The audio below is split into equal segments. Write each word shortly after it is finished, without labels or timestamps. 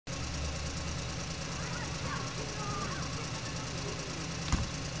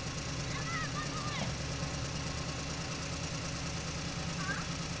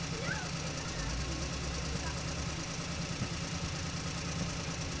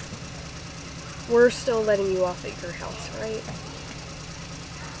We're still letting you off at your house, right?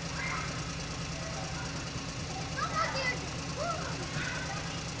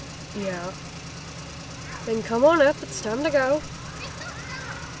 Yeah. Then come on up, it's time to go.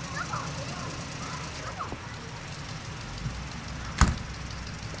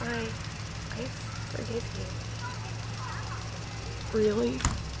 I forgive you. Really?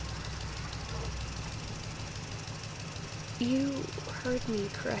 You heard me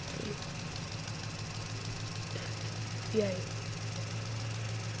correctly. Yay.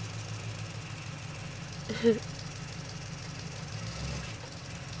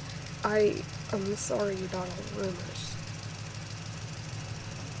 I'm sorry about all the rumors.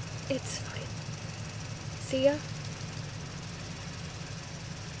 It's fine. See ya?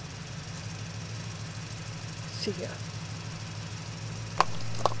 See ya.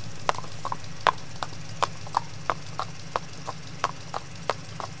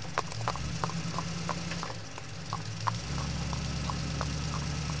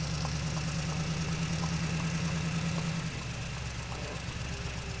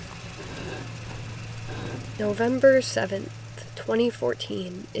 November 7th,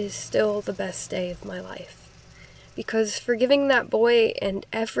 2014 is still the best day of my life, because forgiving that boy and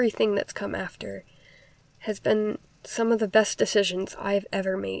everything that's come after has been some of the best decisions I've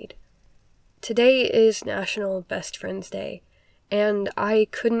ever made. Today is National Best Friends Day, and I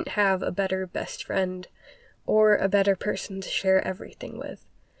couldn't have a better best friend or a better person to share everything with.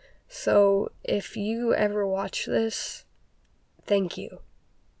 So if you ever watch this, thank you.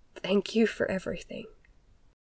 Thank you for everything.